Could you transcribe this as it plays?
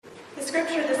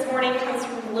scripture this morning comes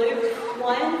from Luke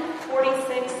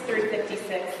 1:46 through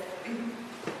 56.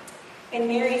 And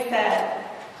Mary said,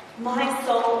 "My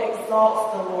soul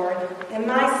exalts the Lord, and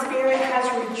my spirit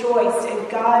has rejoiced in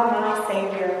God my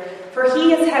Savior, for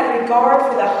he has had regard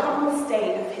for the humble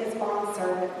state of his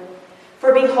bondservant.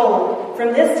 For behold,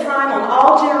 from this time on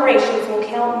all generations will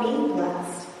count me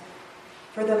blessed.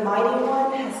 For the Mighty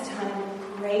One has done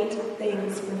great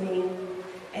things for me,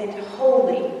 and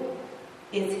holy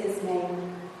is his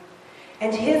name.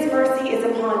 And his mercy is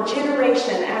upon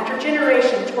generation after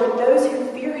generation toward those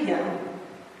who fear him.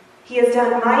 He has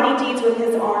done mighty deeds with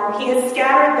his arm. He has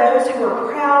scattered those who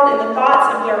were proud in the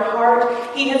thoughts of their heart.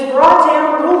 He has brought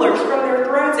down rulers from their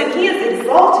thrones, and he has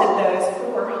exalted those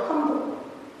who were humble.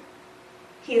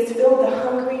 He has filled the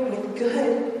hungry with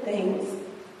good things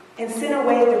and sent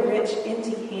away the rich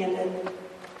empty-handed.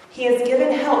 He has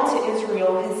given help to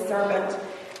Israel, his servant,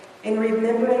 in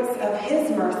remembrance of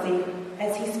his mercy,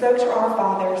 as he spoke to our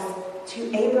fathers,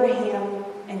 to Abraham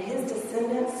and his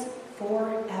descendants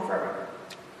forever."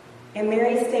 And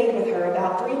Mary stayed with her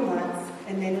about 3 months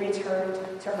and then returned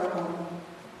to her home.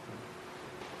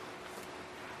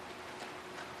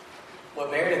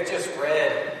 What Meredith just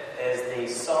read is the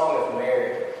Song of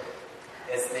Mary.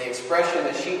 It's the expression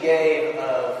that she gave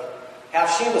of how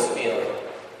she was feeling,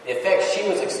 the effects she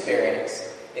was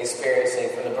experiencing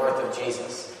from the birth of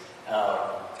Jesus.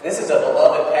 This is a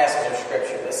beloved passage of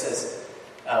Scripture. This is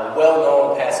a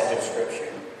well-known passage of Scripture.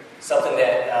 Something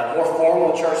that more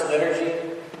formal church liturgy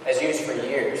has used for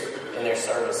years in their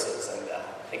services. And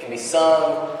it can be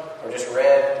sung or just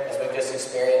read, as we've just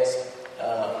experienced.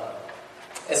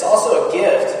 It's also a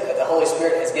gift that the Holy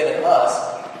Spirit has given us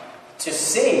to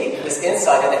see this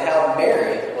insight into how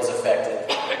Mary was affected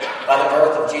by the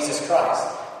birth of Jesus Christ.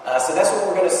 So that's what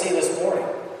we're going to see this morning.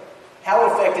 How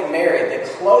it affected Mary, the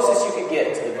closest you could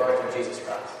get to the birth of Jesus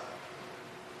Christ.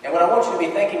 And what I want you to be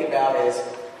thinking about is,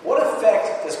 what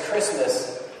effect does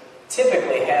Christmas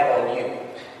typically have on you?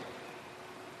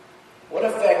 What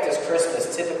effect does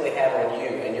Christmas typically have on you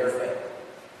and your faith?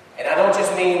 And I don't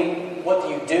just mean what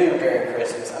you do during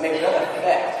Christmas. I mean, what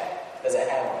effect does it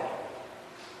have on you?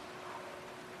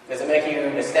 Does it make you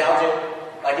nostalgic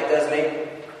like it does me?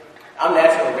 I'm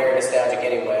naturally very nostalgic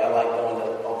anyway. I like going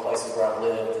to old places where I've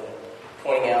lived and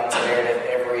pointing out to Meredith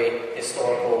every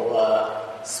historical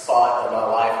spot of my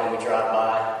life when we drive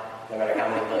by, no matter how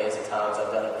many millions of times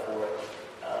I've done it before.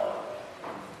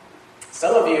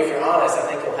 Some of you, if you're honest, I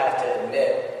think you'll have to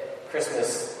admit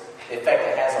Christmas, the effect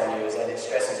it has on you is that it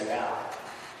stresses you out.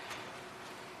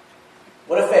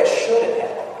 What effect should it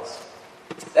have on us?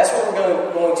 That's what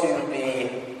we're going to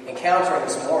be encountering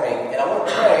this morning. And I want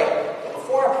to pray, but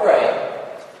before I pray,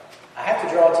 I have to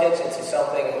draw attention to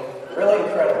something really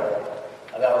incredible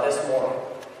about this morning.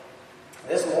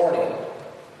 This morning,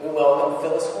 we welcome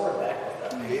Phyllis Ford back with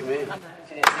us. Amen.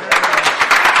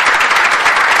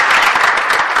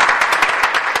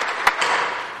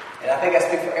 And I think I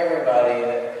speak for everybody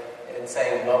in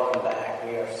saying welcome back.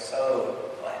 We are so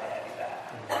glad to have you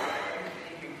back.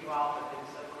 Thank you all for being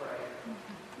so great.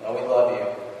 Well, we love you.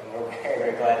 And we're very,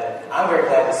 very glad I'm very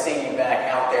glad to see you back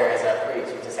out there as I preach.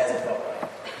 It just hasn't felt right.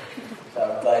 So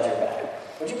I'm glad you're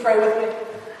back. Would you pray with me?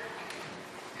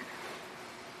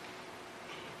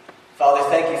 Father,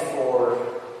 thank you for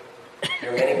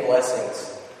your many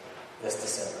blessings this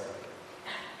December.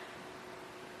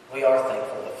 We are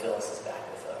thankful that Phyllis is back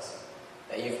with us,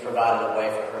 that you've provided a way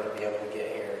for her to be able to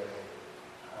get here.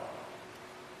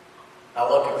 I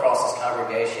look across this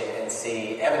congregation and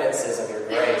see evidences of your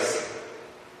grace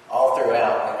all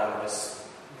throughout, and I'm just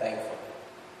thankful.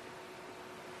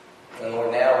 And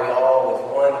Lord, now we all, with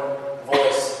one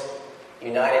voice,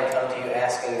 united, come to you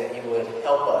asking that you would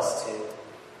help us to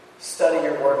study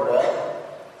your word well,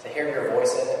 to hear your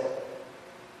voice in it,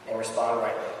 and respond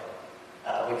rightly.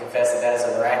 We confess that is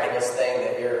a miraculous thing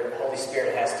that your Holy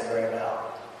Spirit has to bring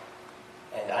about.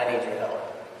 And I need your help.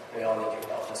 We all need your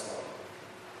help this morning.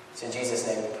 It's in Jesus'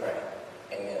 name we pray.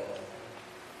 Amen.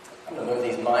 I'm going to move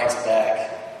these mics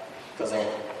back because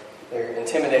they're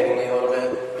intimidating me a little bit.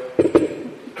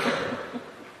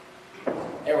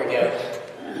 There we go.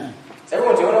 Is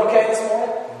everyone doing okay this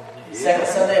morning? Yeah. Second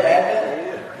Sunday of Advent?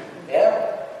 Yeah?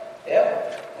 Yeah?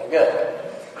 Well, good.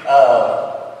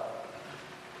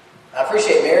 I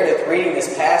appreciate Meredith reading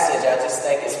this passage. I just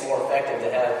think it's more effective to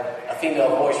have a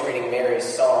female voice reading Mary's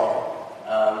song.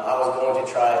 I was going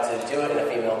to try to do it in a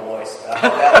female voice. I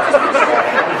hope that would just be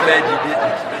trying. I'm glad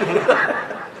you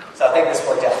did. So I think this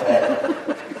worked out better.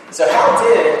 So how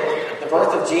did the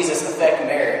birth of Jesus affect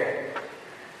Mary?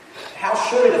 How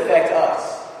should it affect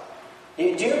us? Do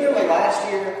you remember last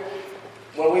year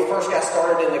when we first got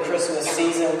started in the Christmas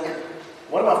season?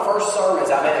 one of my first sermons,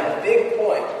 I made a big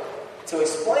point to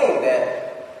explain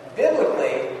that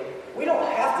biblically, we don't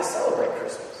have to celebrate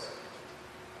Christmas.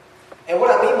 And what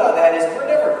I mean by that is we're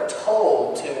never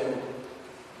told to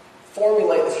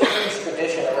formulate this huge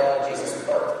tradition around Jesus'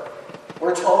 birth.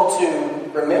 We're told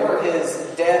to remember his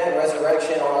death and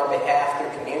resurrection on our behalf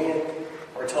through communion.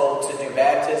 We're told to do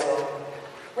baptism.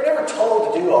 We're never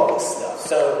told to do all this stuff.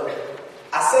 So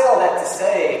I say all that to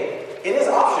say it is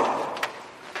optional.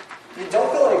 You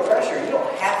don't feel any pressure. You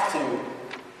don't have to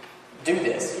do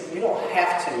this. You don't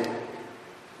have to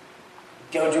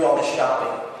go do all this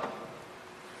shopping.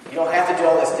 You don't have to do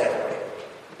all this decorating.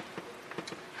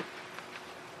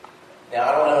 Now,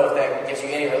 I don't know if that gives you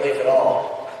any relief at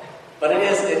all, but it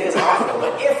is optional.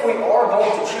 But if we are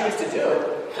going to choose to do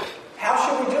it, how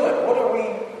should we do it? What are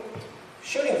we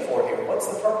shooting for here? What's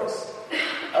the purpose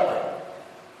of it?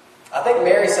 I think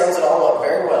Mary sums it all up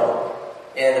very well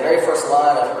in the very first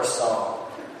line of her song.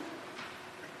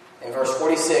 In verse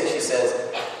 46, she says,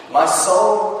 "My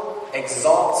soul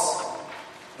exalts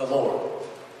the Lord."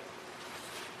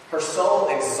 Her soul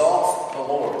exalts the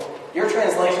Lord. Your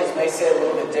translations may say it a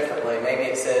little bit differently. Maybe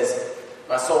it says,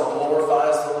 "My soul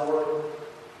glorifies the Lord."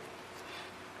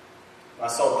 "My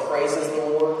soul praises the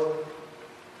Lord."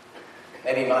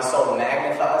 Maybe "my soul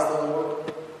magnifies the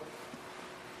Lord."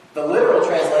 The literal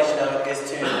translation of it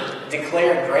is to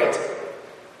declare great.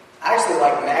 I actually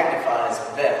like magnifies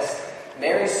best.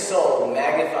 Mary's soul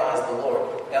magnifies the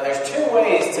Lord. Now there's two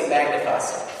ways to magnify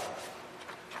something.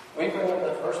 Will you bring up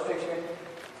the first picture?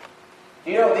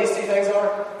 Do you know what these two things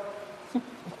are?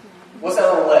 What's that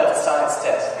on the left? Science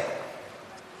test.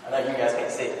 I know you guys can't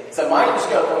see it. It's a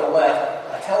microscope on the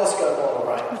left, a telescope on the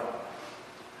right.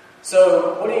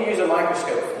 So what do you use a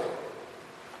microscope for?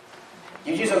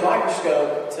 You use a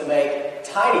microscope to make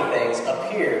tiny things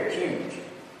appear huge.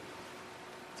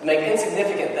 To make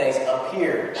insignificant things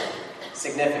appear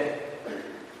significant.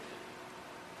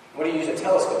 What do you use a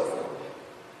telescope for?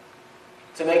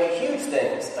 To make huge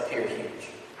things appear huge.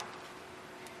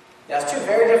 Now, it's two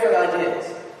very different ideas.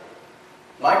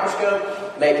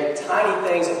 Microscope, make tiny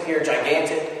things appear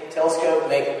gigantic. Telescope,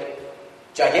 make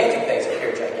gigantic things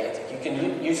appear gigantic. You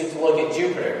can use it to look at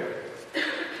Jupiter.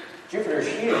 Jupiter's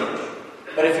huge.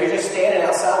 But if you're just standing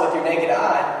outside with your naked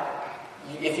eye,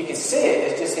 if you can see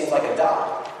it, it just seems like a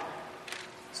dot.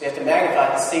 So you have to magnify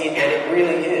it to see that it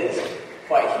really is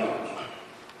quite huge.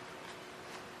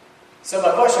 So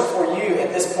my question for you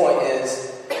at this point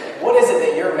is, what is it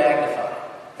that you're magnifying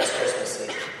this Christmas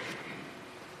season?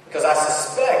 Because I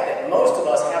suspect that most of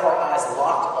us have our eyes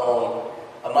locked on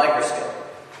a microscope,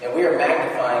 and we are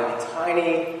magnifying the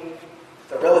tiny,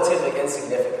 the relatively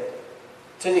insignificant,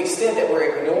 to the extent that we're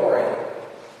ignoring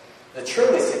the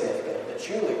truly significant,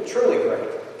 the truly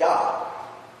great, God.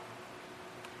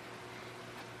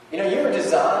 You know, you were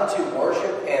designed to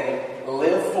worship and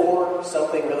live for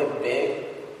something really big,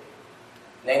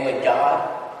 namely God.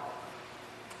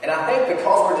 And I think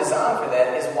because we're designed for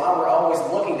that is why we're always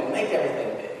looking to make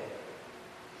everything big.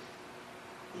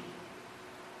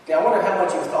 Now, I wonder how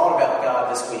much you've thought about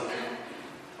God this week.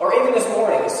 Or even this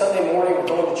morning, Sunday morning, we're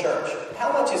going to church.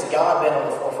 How much has God been on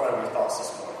the forefront of your thoughts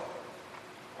this morning?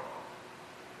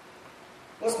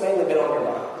 What's mainly been on your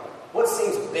mind? What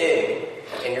seems big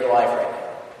in your life right now?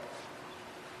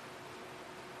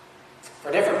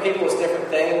 For different people, it's different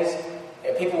things.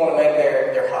 And people want to make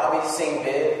their hobbies seem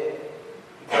big.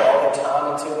 Put all their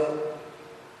time into it.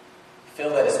 Feel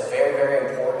that it's very,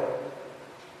 very important.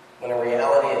 When in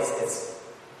reality, it's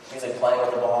usually playing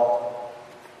with the ball.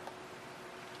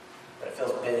 But it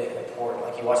feels big and important.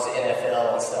 Like you watch the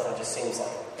NFL and stuff, it just seems like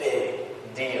a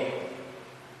big deal.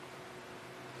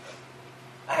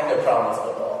 I have no problem with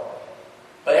football.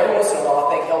 But every once in a while,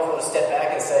 I think helpful to step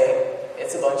back and say,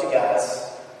 it's a bunch of guys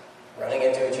running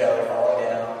into each other, falling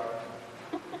down,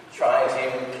 trying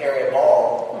to carry a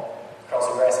ball across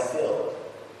a grassy field.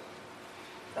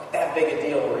 Not that big a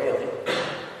deal, really.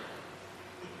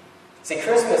 See,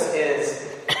 Christmas is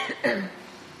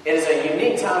a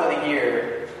unique time of the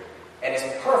year, and it's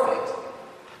perfect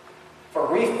for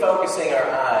refocusing our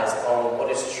eyes on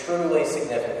what is truly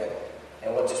significant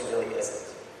and what just really isn't.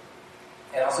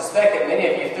 And I suspect that many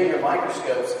of you, through your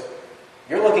microscopes,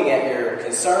 you're looking at your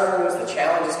concerns, the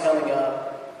challenges coming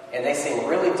up, and they seem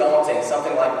really daunting.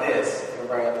 Something like this. We'll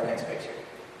bring up the next picture.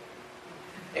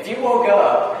 If you woke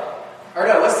up, or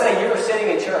no, let's say you were sitting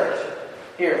in church,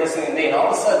 here listening to me, and all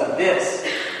of a sudden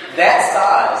that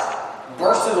size,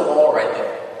 burst through the wall right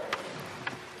there.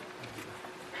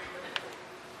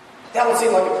 That would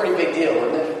seem like a pretty big deal,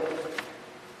 wouldn't it?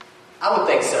 I would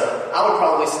think so. I would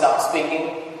probably stop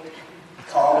speaking.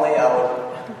 Calmly, I would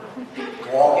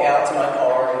walk out to my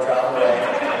car and drive away.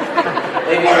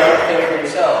 leaving everything for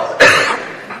yourselves.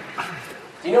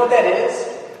 Do you know what that is?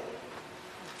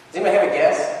 Does anybody have a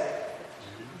guess?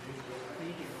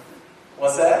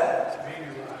 What's that?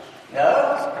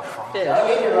 No? Fish. I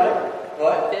mean, you're right.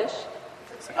 What? Fish.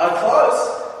 Close.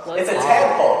 It's a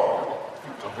tadpole.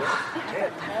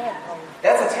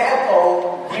 That's a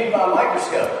tadpole viewed by a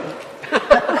microscope.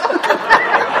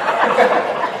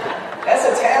 That's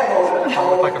a tadpole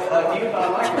viewed by a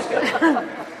microscope.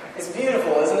 It's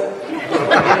beautiful, isn't it?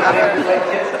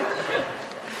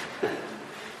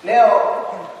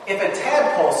 Now, if a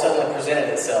tadpole suddenly presented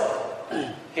itself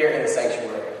here in the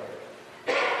sanctuary,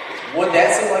 would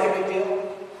that seem like a big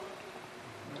deal?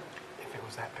 If it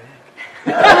was that big.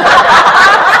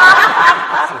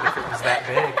 If it was that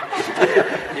big.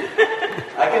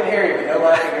 I couldn't hear you, but no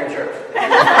laughing here in church.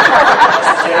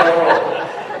 That's the general rule.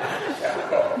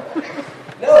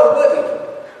 No, it wouldn't.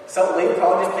 Some leader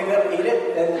probably just pick it up and eat it,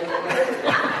 and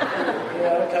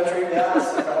country guys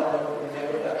probably do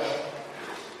it.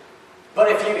 But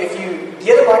if you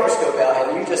get a microscope out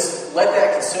and you just let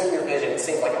that consume your vision, it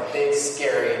seems like a big,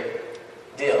 scary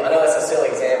deal. I know that's a silly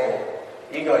example.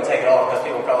 You can go and take it off because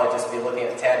people will probably just be looking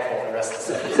at the tadpole for the rest of the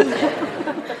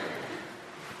sentence.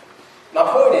 My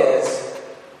point is,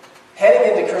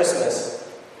 heading into Christmas,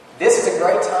 this is a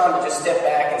great time to just step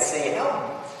back and see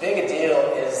how big a deal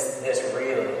is this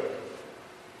really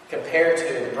compared to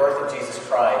the birth of Jesus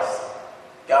Christ,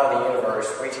 God of the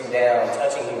universe, reaching down,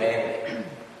 touching humanity.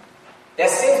 That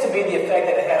seems to be the effect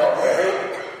that it had on Mary.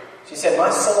 She said, my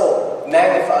soul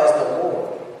magnifies the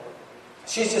Lord.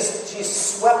 She's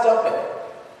swept up in it.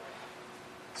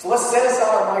 So let's set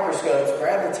aside our microscopes,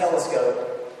 grab the telescope,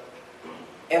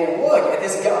 and look at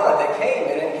this God that came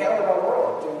and encountered our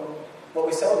world through what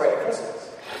we celebrate at Christmas.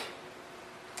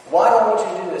 Why do I want you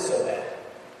to do this so bad?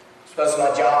 I'm supposed to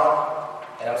my job,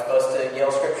 and I'm supposed to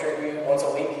yell scripture at you once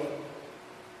a week?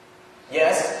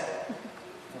 Yes,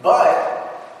 but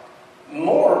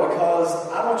more because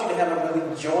I want you to have a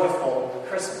really joyful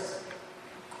Christmas.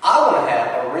 I want to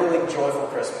have a really joyful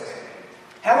Christmas.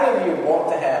 How many of you want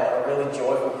to have a really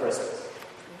joyful Christmas?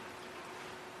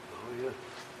 Oh, yeah.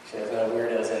 There's no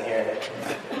weirdos in here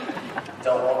that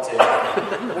don't want to.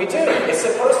 We do. It's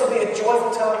supposed to be a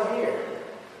joyful time of year.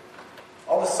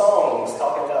 All the songs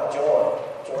talking about joy,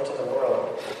 joy to the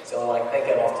world. It's the only one I can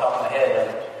think of off the top of my head.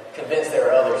 I'm convinced there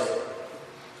are others.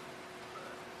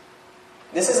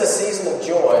 This is a season of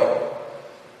joy,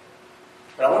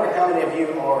 but I wonder how many of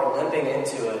you are limping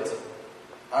into it,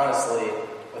 honestly,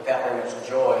 without very much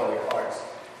joy in your hearts.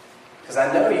 Because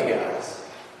I know you guys.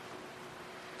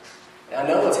 And I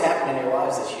know what's happened in your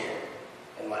lives this year,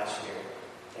 and last year,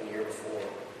 and the year before.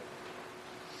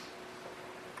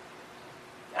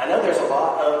 I know there's a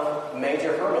lot of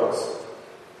major hurdles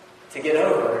to get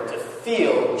over to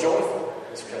feel joyful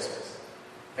this Christmas.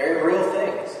 Very real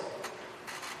things.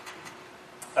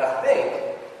 But I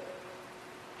think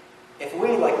if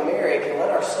we, like Mary, can let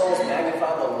our souls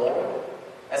magnify the Lord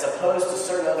as opposed to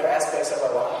certain other aspects of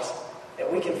our lives,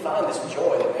 that we can find this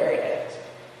joy that Mary has.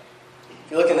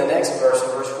 If you look in the next verse, in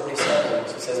verse 47,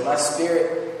 it says, my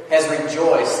spirit has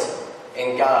rejoiced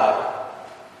in God,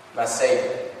 my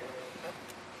Savior.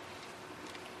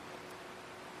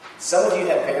 Some of you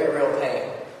have very real pain.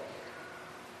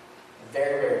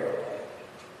 Very, very real pain.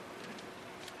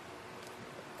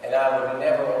 And I would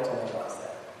never want to minimize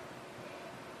that.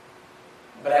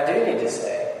 But I do need to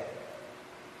say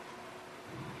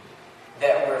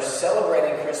that we're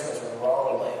celebrating Christmas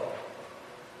wrongly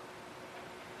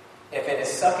if it is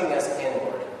sucking us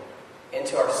inward,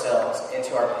 into ourselves,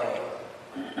 into our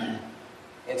pain,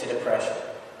 into depression.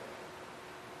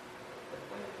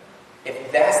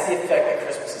 If that's the effect that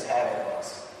Christmas is having on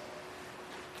us,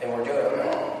 then we're doing it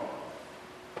wrong.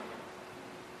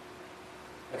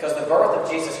 Because the birth of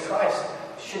Jesus Christ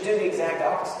should do the exact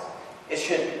opposite. It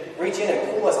should reach in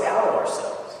and pull us out of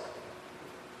ourselves.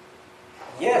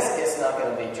 Yes, it's not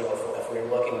going to be joyful if we're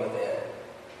looking within.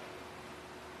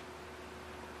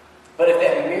 But if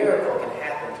that miracle can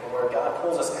happen to where God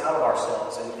pulls us out of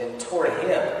ourselves and toward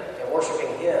Him, and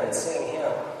worshiping Him and singing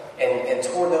Him, and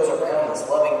toward those around us,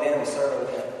 loving them, serving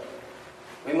them,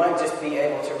 we might just be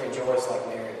able to rejoice like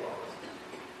Mary was.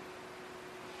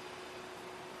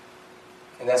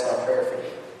 And that's my prayer for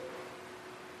you.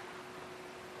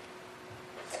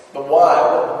 But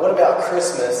why? What about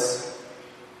Christmas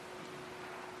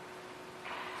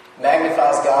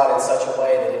magnifies God in such a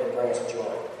way that it brings joy?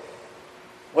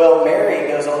 Well, Mary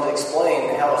goes on to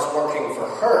explain how it's working for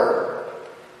her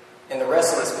in the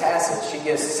rest of this passage. She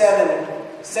gives seven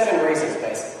reasons,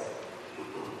 basically.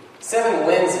 7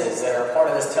 lenses that are part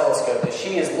of this telescope that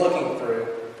she is looking through,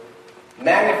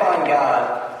 magnifying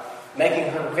God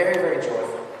making her very, very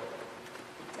joyful.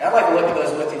 And I'd like to look at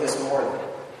those with you this morning.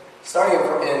 Starting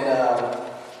in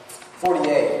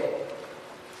 48.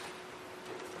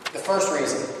 The first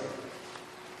reason.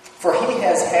 For he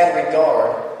has had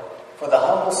regard for the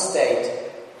humble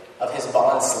state of his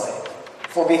bondslave.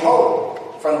 For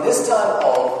behold, from this time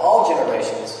on, all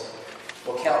generations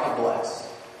will count me blessed.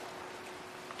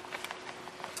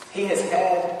 He has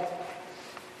had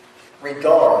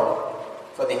regard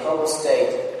for the humble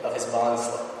state of his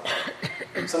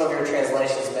bondslave. Some of your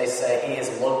translations may say he has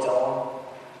looked on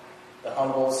the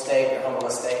humble state or humble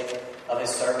estate of his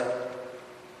servant.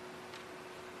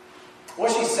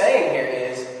 What she's saying here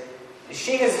is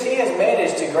she has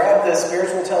managed to grab the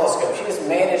spiritual telescope. She has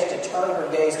managed to turn her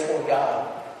gaze toward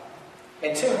God.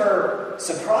 And to her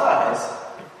surprise,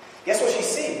 guess what she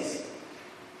sees?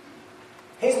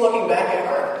 He's looking back at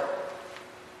her.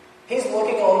 He's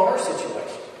looking on her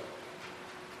situation.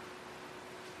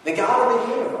 The God of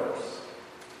the universe,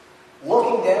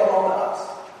 looking down on us,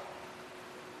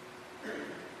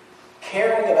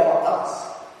 caring about us.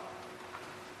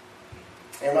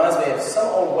 It reminds me of some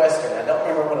old Western. I don't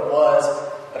remember what it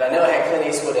was, but I know it had Clint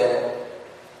Eastwood in it.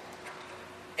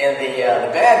 And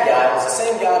the bad guy was the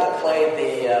same guy that played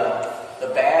the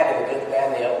bad and the good, the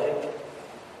bad, and the ugly.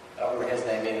 I don't remember his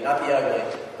name either. Not the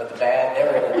ugly, but the bad. They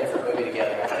were in a different movie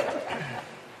together, I think.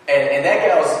 And that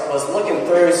guy was looking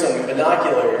through some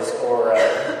binoculars, or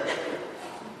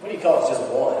what do you call it? Just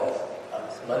one.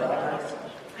 Binoculars.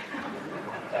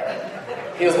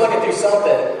 He was looking through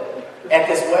something at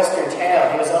this western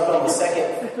town. He was up on the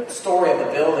second story of the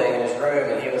building in his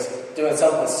room, and he was doing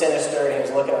something sinister, and he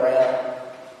was looking around.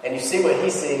 And you see what he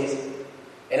sees,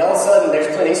 and all of a sudden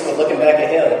there's Clint Eastwood looking back at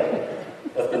him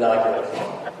with binoculars.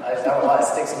 I don't know why it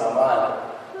sticks in my mind.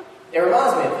 It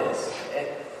reminds me of this.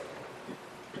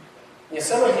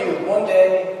 Some of you one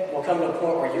day will come to a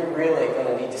point where you're really going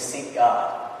to need to seek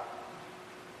God.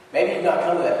 Maybe you've not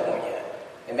come to that point yet,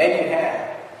 and maybe you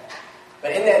have.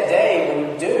 But in that day,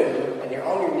 when you do, and you're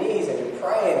on your knees and you're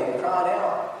praying and you're crying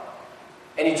out,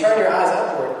 and you turn your eyes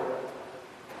upward,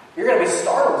 you're going to be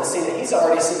startled to see that He's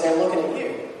already sitting there looking at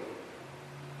you,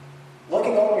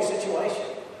 looking over your situation,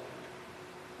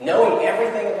 knowing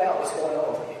everything about what's going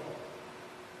on with you.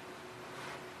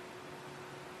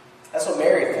 That's what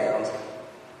Mary found.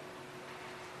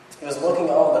 He was looking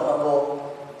on the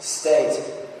humble state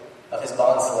of his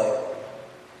bondslave.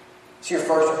 She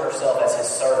refers to herself as his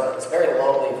servant. It's a very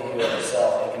lowly view of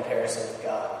herself in comparison with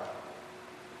God.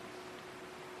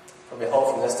 For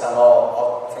behold, from this time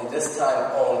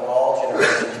on, all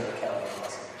generations will count me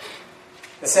blessed.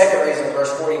 The second reason,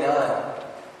 verse 49,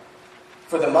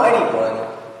 for the mighty one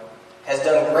has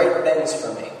done great things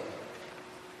for me,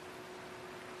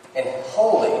 and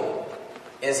holy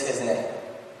is his name.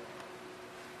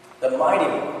 The mighty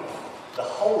one, the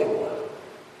holy one.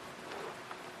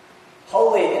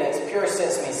 Holy in its purest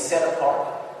sense means set apart.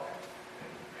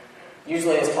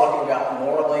 Usually it's talking about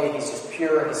morally, he's just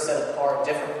pure, he's set apart,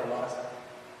 different from us.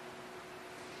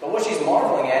 But what she's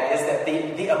marveling at is that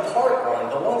the apart one,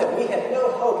 the one that we had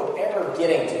no hope of ever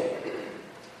getting to,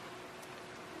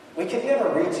 we could never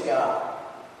reach God.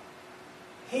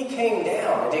 He came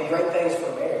down and did great things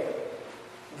for Mary.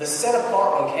 The set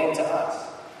apart one came to us.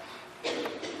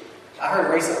 I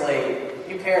heard recently,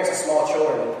 you parents of small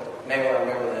children may want to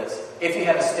remember this. If you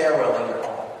have a stairwell in your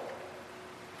home,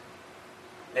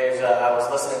 I was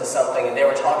listening to something and they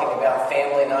were talking about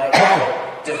family night,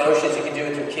 devotions you can do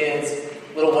with your kids,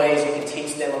 little ways you can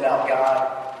teach them about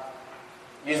God.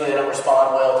 Usually they don't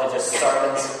respond well to just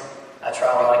sermons. I try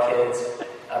on my kids.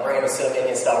 I bring them to sit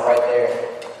Indian style right there.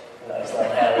 Just let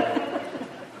them have it.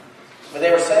 But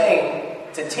they were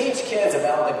saying to teach kids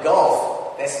about the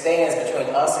gulf that stands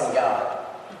between us and God.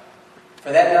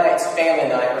 For that night's family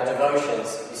night or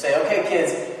devotions, you say, okay,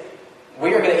 kids,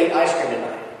 we are going to eat ice cream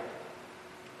tonight.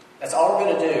 That's all we're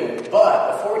going to do.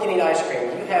 But before we can eat ice cream,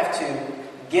 you have to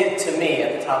get to me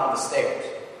at the top of the stairs.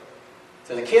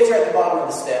 So the kids are at the bottom of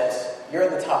the steps. You're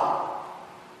at the top.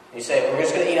 You say, we're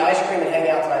just going to eat ice cream and hang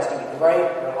out tonight. It's going to be great.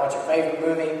 We're going to watch your favorite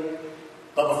movie.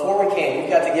 But before we can, you've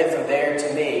got to get from there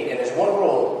to me. And there's one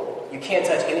rule. You can't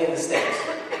touch any of the steps.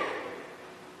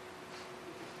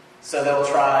 So they'll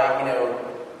try,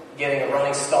 getting a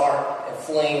running start and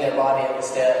fleeing their body up the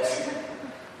steps.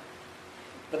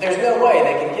 But there's no way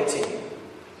they can get to you.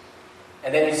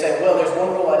 And then you say, well, there's one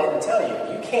rule I didn't tell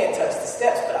you. You can't touch the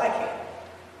steps, but I can.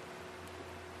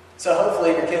 So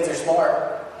hopefully your kids are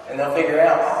smart and they'll figure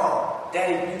out, oh,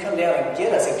 Daddy, you come down and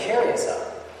get us and carry us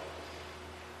up.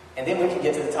 And then we can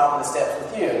get to the top of the steps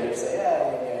with you. And you say,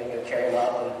 you're going to carry them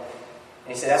up. And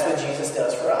you say, that's what Jesus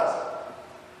does for us.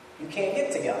 You can't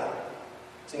get to God.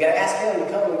 So you got to ask him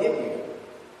to come and get you.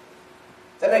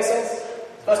 Does that make sense?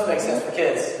 It's supposed to make sense for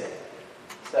kids.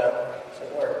 So, it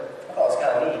should work. I thought it was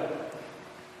kind of neat.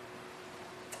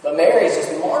 But Mary is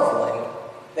just marveling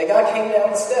that God came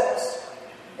down the steps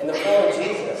in the form of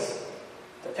Jesus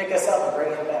to pick us up and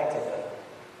bring him back to them.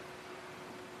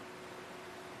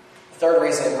 The third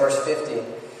reason in verse 50,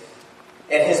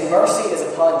 and his mercy is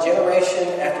upon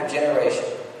generation after generation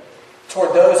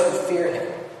toward those who fear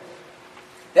him.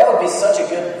 That would be such a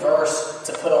good verse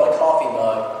to put on a coffee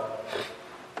mug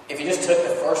if you just took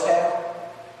the first half,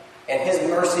 and his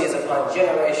mercy is upon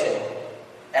generation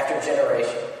after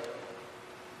generation.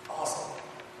 Awesome.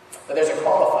 But there's a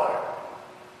qualifier.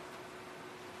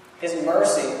 His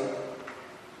mercy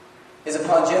is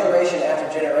upon generation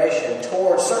after generation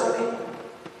towards certain people.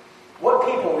 What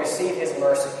people receive his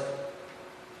mercy?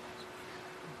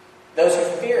 Those who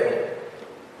fear him.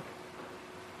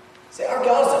 See, our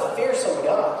God is a fearsome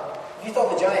God. If you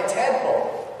thought the giant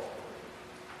tadpole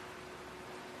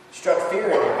struck fear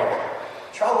in your heart,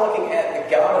 try looking at the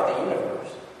God of the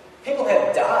universe. People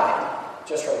have died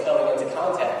just from coming into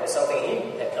contact with something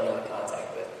he had come into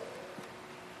contact with.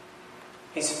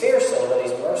 He's fearsome, but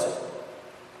he's merciful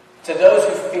to those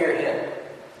who fear him.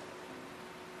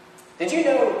 Did you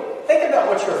know? Think about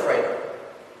what you're afraid of.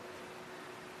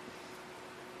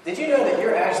 Did you know that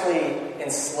you're actually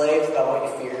enslaved by what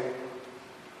you fear?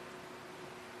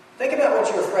 Think about what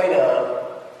you're afraid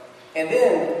of, and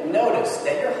then notice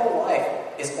that your whole life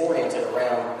is oriented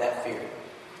around that fear.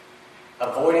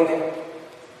 Avoiding it,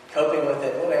 coping with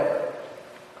it, whatever.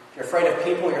 If you're afraid of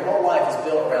people, your whole life is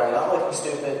built around not looking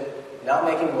stupid, not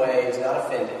making waves, not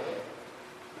offending.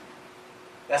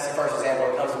 That's the first example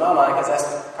that comes to my mind because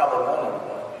that's probably my number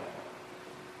one.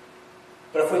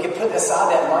 But if we could put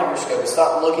aside that microscope and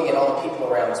start looking at all the people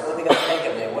around us, what are they going to think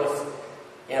of me? What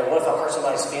if I hurt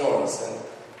somebody's feelings? And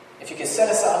if you can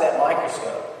set aside that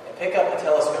microscope and pick up the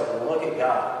telescope and look at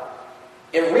God,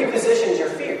 it repositions your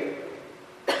fear.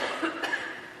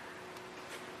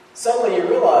 Suddenly you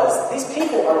realize these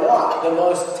people are not the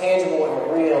most tangible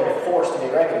and real force to be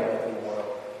reckoned with in the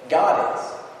world. God is.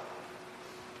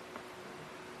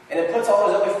 And it puts all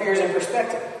those other fears in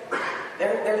perspective.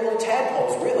 They're little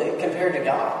tadpoles, really, compared to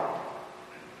God.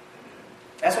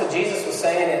 That's what Jesus was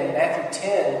saying in Matthew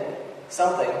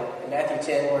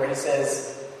 10, where he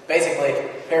says, basically,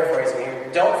 paraphrasing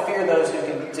here, don't fear those who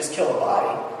can just kill the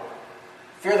body.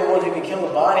 Fear the one who can kill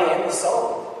the body and the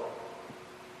soul.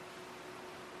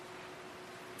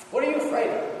 What are you afraid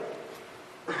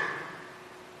of?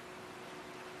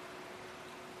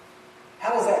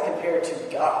 How does that compare to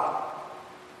God?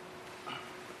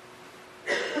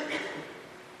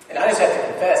 And I just have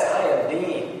to confess, I am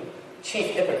the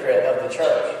chief hypocrite of the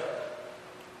church.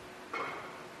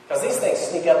 Because these things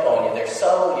sneak up on you. They're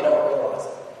subtle, you don't realize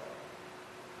it.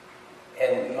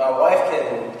 And my wife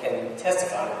can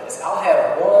testify to this. I'll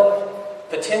have one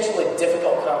potentially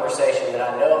difficult conversation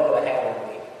that I know I'm going to have in a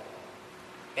week.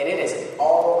 And it is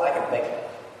all I can think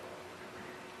about.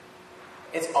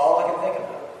 It's all I can think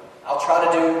about. I'll try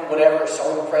to do whatever,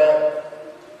 sermon prep,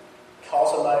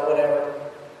 call somebody, whatever.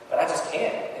 But I just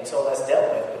can't until that's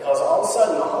dealt with. Because all of a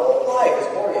sudden, my whole life is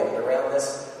oriented around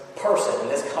this person and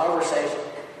this conversation.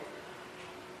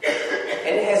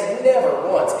 And it has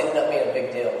never once ended up being a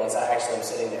big deal once I actually am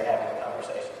sitting there having a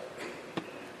conversation.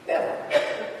 Never.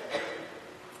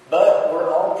 But we're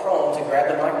all prone to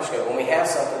grab the microscope when we have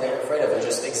something that we're afraid of and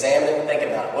just examine it and think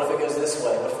about it. What if it goes this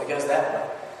way? What if it goes that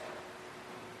way?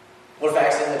 What if I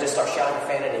accidentally just start shouting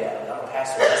profanity at it? I'm a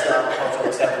pastor. That's not culturally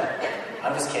acceptable.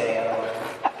 I'm just kidding. I don't know.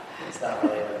 It's not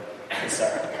really a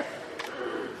concern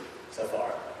so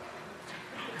far.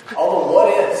 Although, what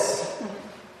ifs?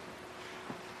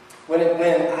 When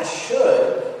I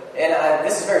should, and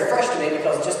this is very fresh to me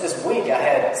because just this week I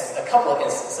had a couple of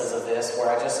instances of this where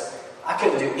I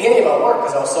couldn't do any of my work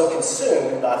because I was so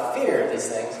consumed by fear of these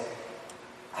things.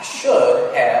 I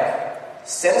should have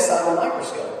set aside the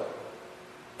microscope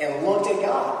and looked at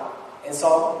God and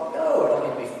saw, no, I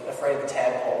don't need to be afraid of the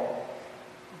tadpole.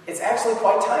 It's actually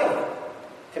quite tiny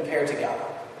compared to God.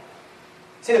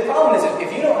 See, the problem is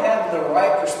if you don't have the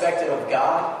right perspective of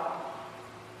God,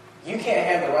 you can't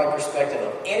have the right perspective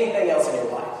of anything else in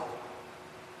your life.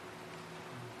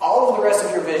 All of the rest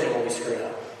of your vision will be screwed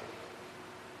up.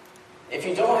 If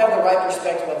you don't have the right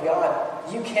perspective of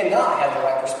God, you cannot have the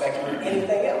right perspective of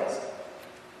anything else.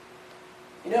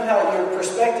 You know how your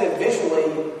perspective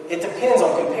visually, it depends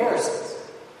on comparisons.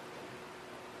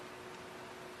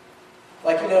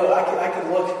 Like, I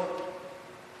could look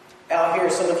out here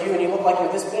at some of you and you look like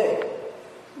you're this big.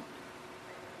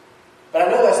 But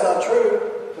I know that's not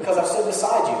true because I've stood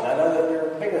beside you and I know that you're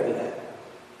bigger than that.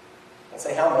 And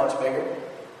say, how much bigger?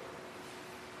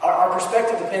 Our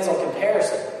perspective depends on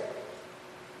comparison.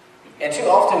 And too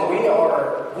often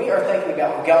we are thinking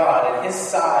about God and His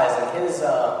size and His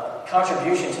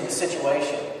contribution to the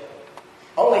situation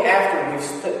only after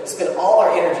we've spent all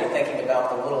our energy thinking about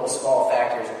the little small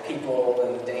factors of people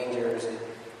and the dangers and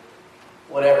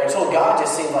whatever, until God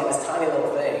just seems like this tiny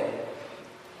little thing,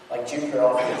 like Jupiter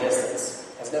off in the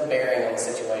distance, has no bearing on the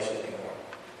situation anymore.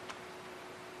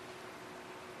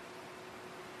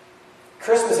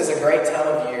 Christmas is a great time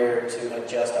of year to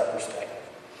adjust our perspective.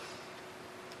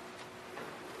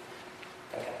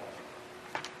 Okay.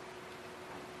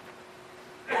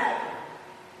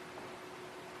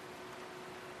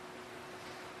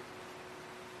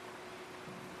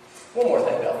 One more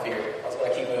thing about fear. I was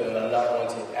going to keep moving, but I'm not going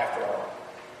to after all.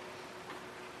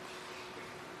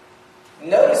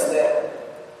 Notice that,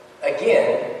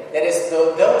 again, that it's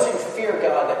those who fear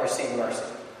God that receive mercy.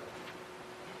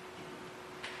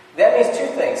 That means two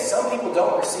things. Some people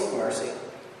don't receive mercy.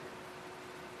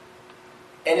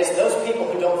 And it's those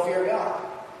people who don't fear God.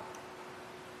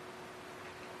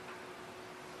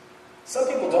 Some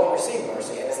people don't receive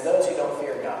mercy, and it's those who don't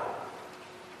fear God.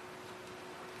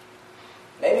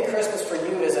 Maybe Christmas for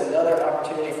you is another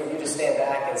opportunity for you to stand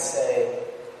back and say,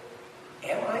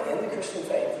 am I in the Christian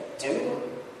faith? Do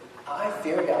I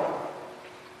fear God?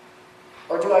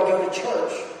 Or do I go to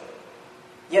church,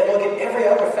 yet look at every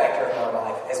other factor of my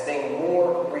life as being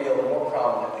more real and more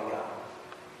prominent than God?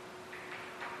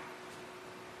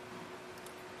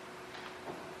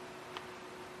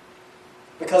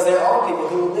 Because there are people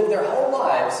who live their whole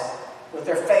lives with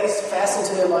their face fastened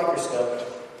to their microscope,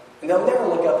 and they'll never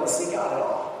look up and see God at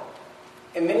all.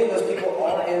 And many of those people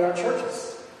aren't in our churches.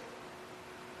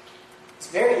 It's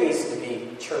very easy to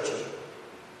be churchy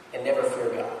and never fear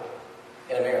God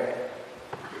in America.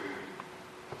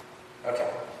 Okay,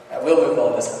 I will move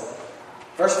on this one.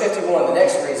 Verse 51, the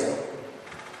next reason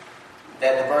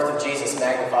that the birth of Jesus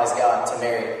magnifies God to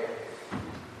Mary.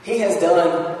 He has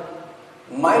done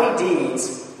mighty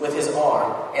deeds with His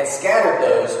arm and scattered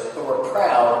those who were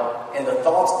proud in the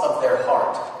thoughts of their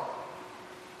heart.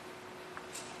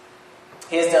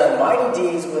 He has done mighty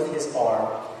deeds with His arm.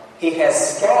 He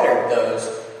has scattered those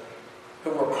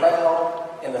who were proud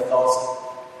in the thoughts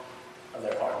of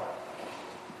their heart.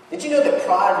 Did you know that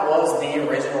pride was the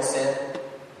original sin?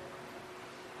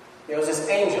 There was this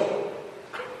angel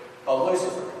called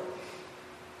Lucifer.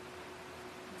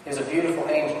 He was a beautiful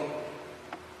angel.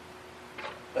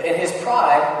 But in his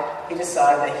pride, he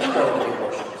decided that he wanted to be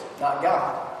worshipped, not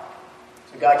God.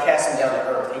 So God cast him down to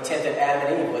earth. He tempted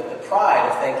Adam and Eve with the pride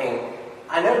of thinking,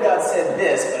 I know God said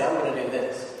this, but I'm going to do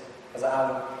this, because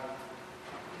I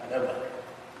know better.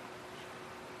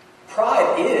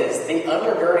 Pride is the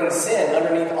undergirding sin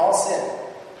underneath all sin.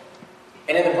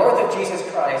 And in the birth of Jesus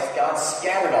Christ, God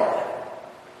scattered all that.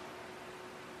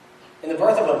 In the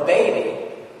birth of a baby,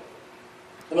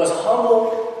 the most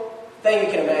humble thing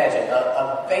you can imagine,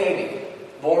 a baby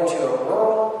born to a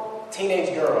rural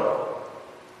teenage girl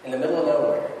in the middle of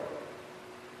nowhere,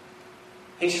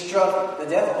 he struck the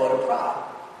death blow to pride.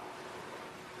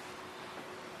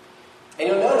 And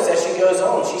you'll notice as she goes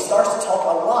on, she starts to talk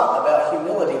a lot about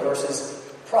humility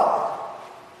versus pride.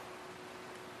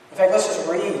 In fact, let's just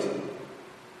read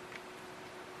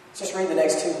the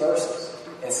next two verses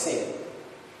and see it.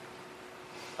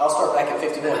 I'll start back at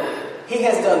 51. He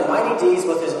has done mighty deeds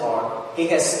with his arm. He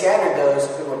has scattered those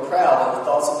who were proud in the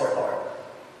thoughts of their heart.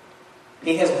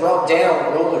 He has brought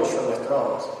down rulers from their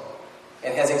thrones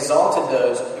and has exalted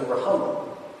those who were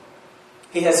humble.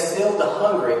 He has filled the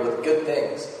hungry with good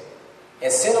things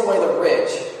and sent away the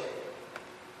rich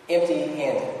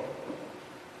empty-handed.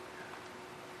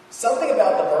 Something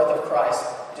about the birth of Christ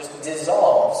just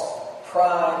dissolves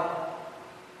pride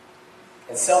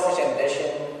and selfish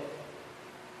ambition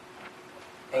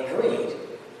and greed.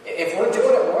 If we're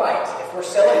doing it right, if we're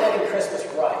celebrating Christmas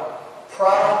right,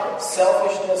 pride,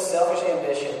 selfishness, selfish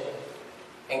ambition,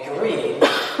 and greed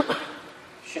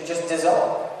should just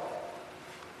dissolve.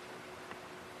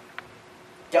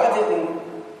 God didn't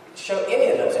show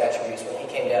any of those attributes when He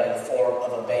came down in the form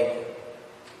of a baby.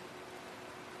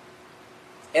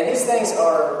 And these things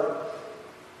are,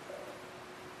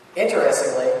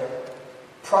 interestingly,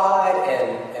 pride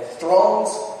and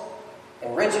thrones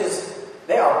and riches,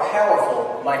 they are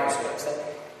powerful microscopes.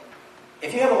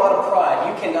 If you have a lot of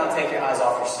pride, you cannot take your eyes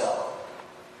off yourself.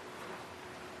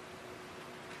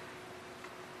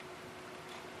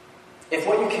 If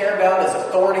what you care about is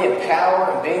authority and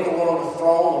power and being the one on the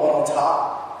throne, the one on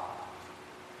top,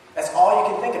 that's all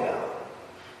you can think about.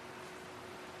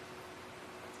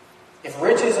 If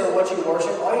riches are what you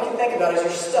worship, all you can think about is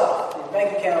your stuff, your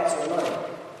bank accounts, your money.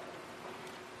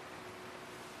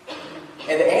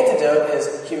 And the antidote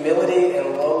is humility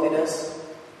and lowliness.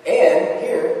 And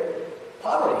here,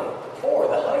 poverty, the poor,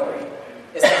 the hungry.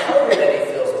 It's the hungry that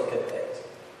he fills with good things.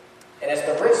 And it's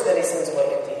the rich that he sends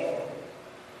away empty-handed.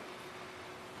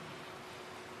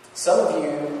 Some of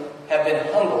you have been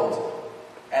humbled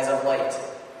as of late.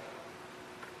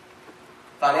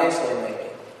 Financially, maybe.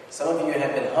 Some of you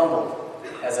have been humbled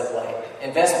as of late.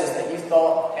 Investments that you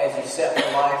thought had you set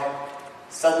for life,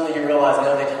 suddenly you realize,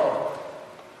 no, they don't.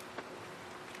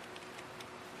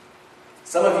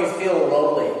 Some of you feel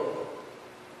lonely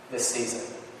this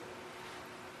season.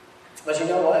 But you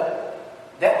know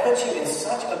what? That puts you in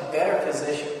such a better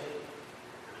position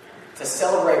to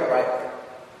celebrate rightly,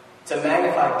 to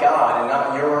magnify God and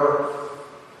not your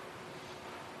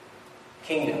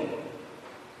kingdom,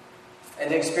 and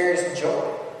to experience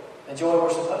joy, the joy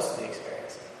we're supposed to be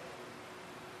experiencing.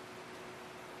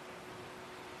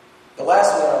 The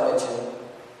last one I'll mention,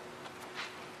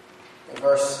 in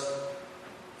verse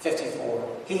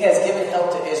 54, he has given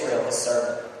help to Israel, his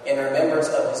servant, in remembrance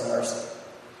of his mercy,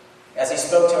 as he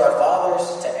spoke to our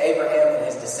fathers, to Abraham and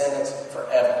his descendants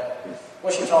forever.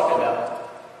 What's she talking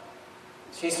about?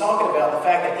 She's talking about the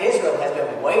fact that Israel has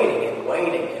been waiting and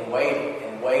waiting and waiting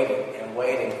and waiting and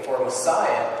waiting for a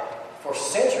Messiah for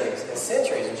centuries and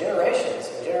centuries and generations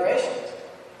and generations.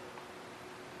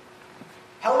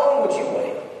 How long would you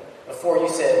wait before you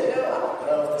said, I don't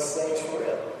know if this thing is for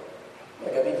real. I'm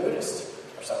going to go be Buddhist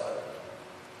or something.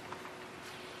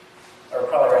 Or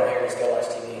probably around here, just go watch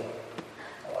TV.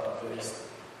 A lot of Buddhists.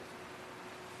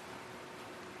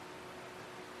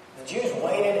 The Jews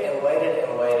waited and waited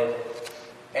and waited.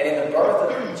 And in the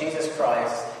birth of Jesus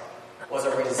Christ was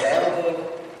a resounding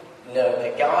note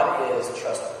that God is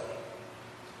trustworthy.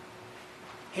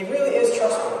 He really is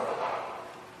trustworthy.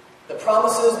 The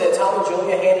promises that Tom and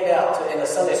Julia handed out in the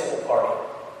Sunday school party,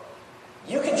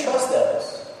 you can trust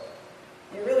those.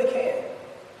 You really can.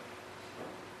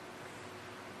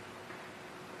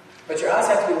 But your eyes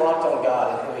have to be locked on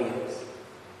God and who He is.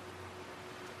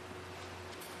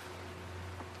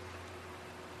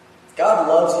 God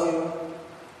loves you.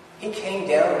 He came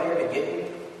down here to get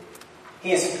you.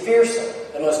 He is fearsome,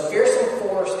 the most fearsome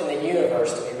force in the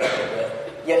universe to be reckoned with.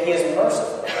 Yet He is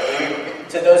merciful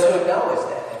to those who acknowledge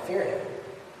that and fear Him.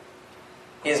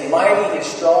 He is mighty, He is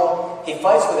strong. He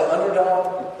fights for the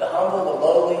underdog, the humble, the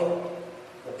lowly,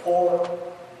 the poor.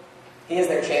 He is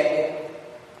their champion.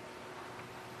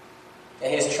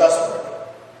 And He is trustworthy.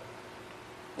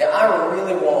 Now, I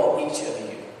really want each of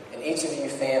you and each of you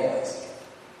families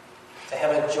to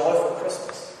have a joyful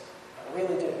Christmas. I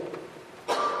really do.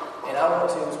 And I want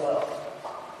to as well.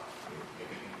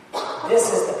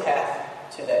 This is the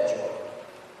path to that joy.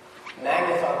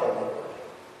 Magnify the Lord.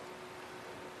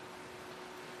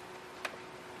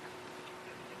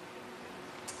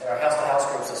 In our house-to-house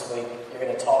groups this week, you're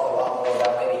going to talk a lot more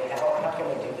about maybe how can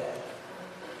we do that.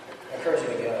 I encourage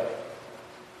you to go.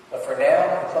 But for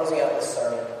now, I'm closing out this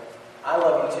sermon. I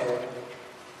love you too.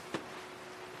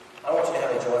 I want you to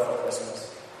have a joyful Christmas.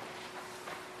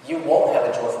 You won't have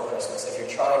a joyful Christmas if you're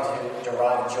trying to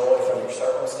derive joy from your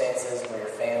circumstances or your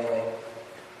family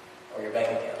or your bank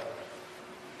account.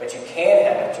 But you can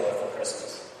have a joyful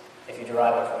Christmas if you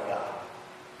derive it from God.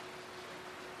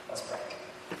 Let's pray.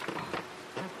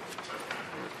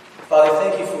 Father,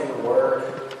 thank you for your word.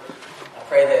 I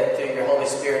pray that through your Holy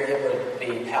Spirit it would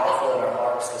be powerful in our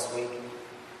hearts this week.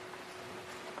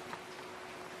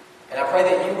 And I pray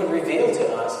that you would reveal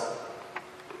to us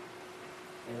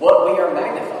what we are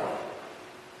magnifying.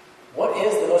 What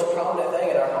is the most prominent thing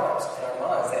in our hearts, in our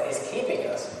minds, that is keeping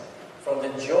us from the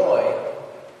joy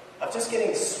of just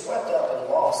getting swept up and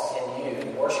lost in you,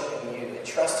 and worshiping you, and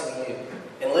trusting you,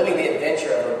 and living the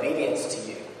adventure of obedience to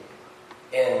you,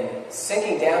 and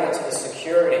sinking down into the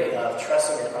security of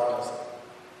trusting your promises?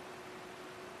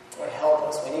 Lord, help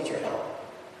us. We need your help.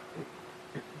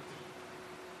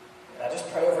 And I just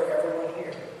pray over everyone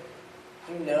here.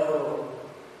 You know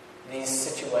these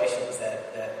situations that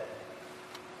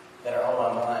are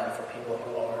on my mind for people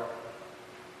who are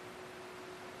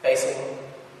facing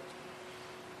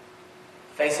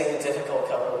the difficult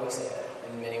couple of weeks ahead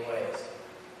in many ways.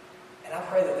 And I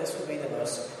pray that this would be the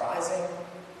most surprising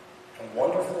and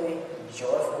wonderfully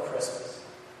joyful Christmas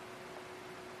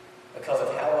because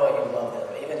of how well you love them,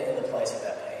 even in the place of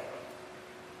that pain.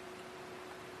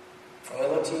 And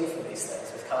we look to you for these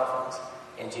things with confidence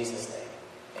in Jesus' name.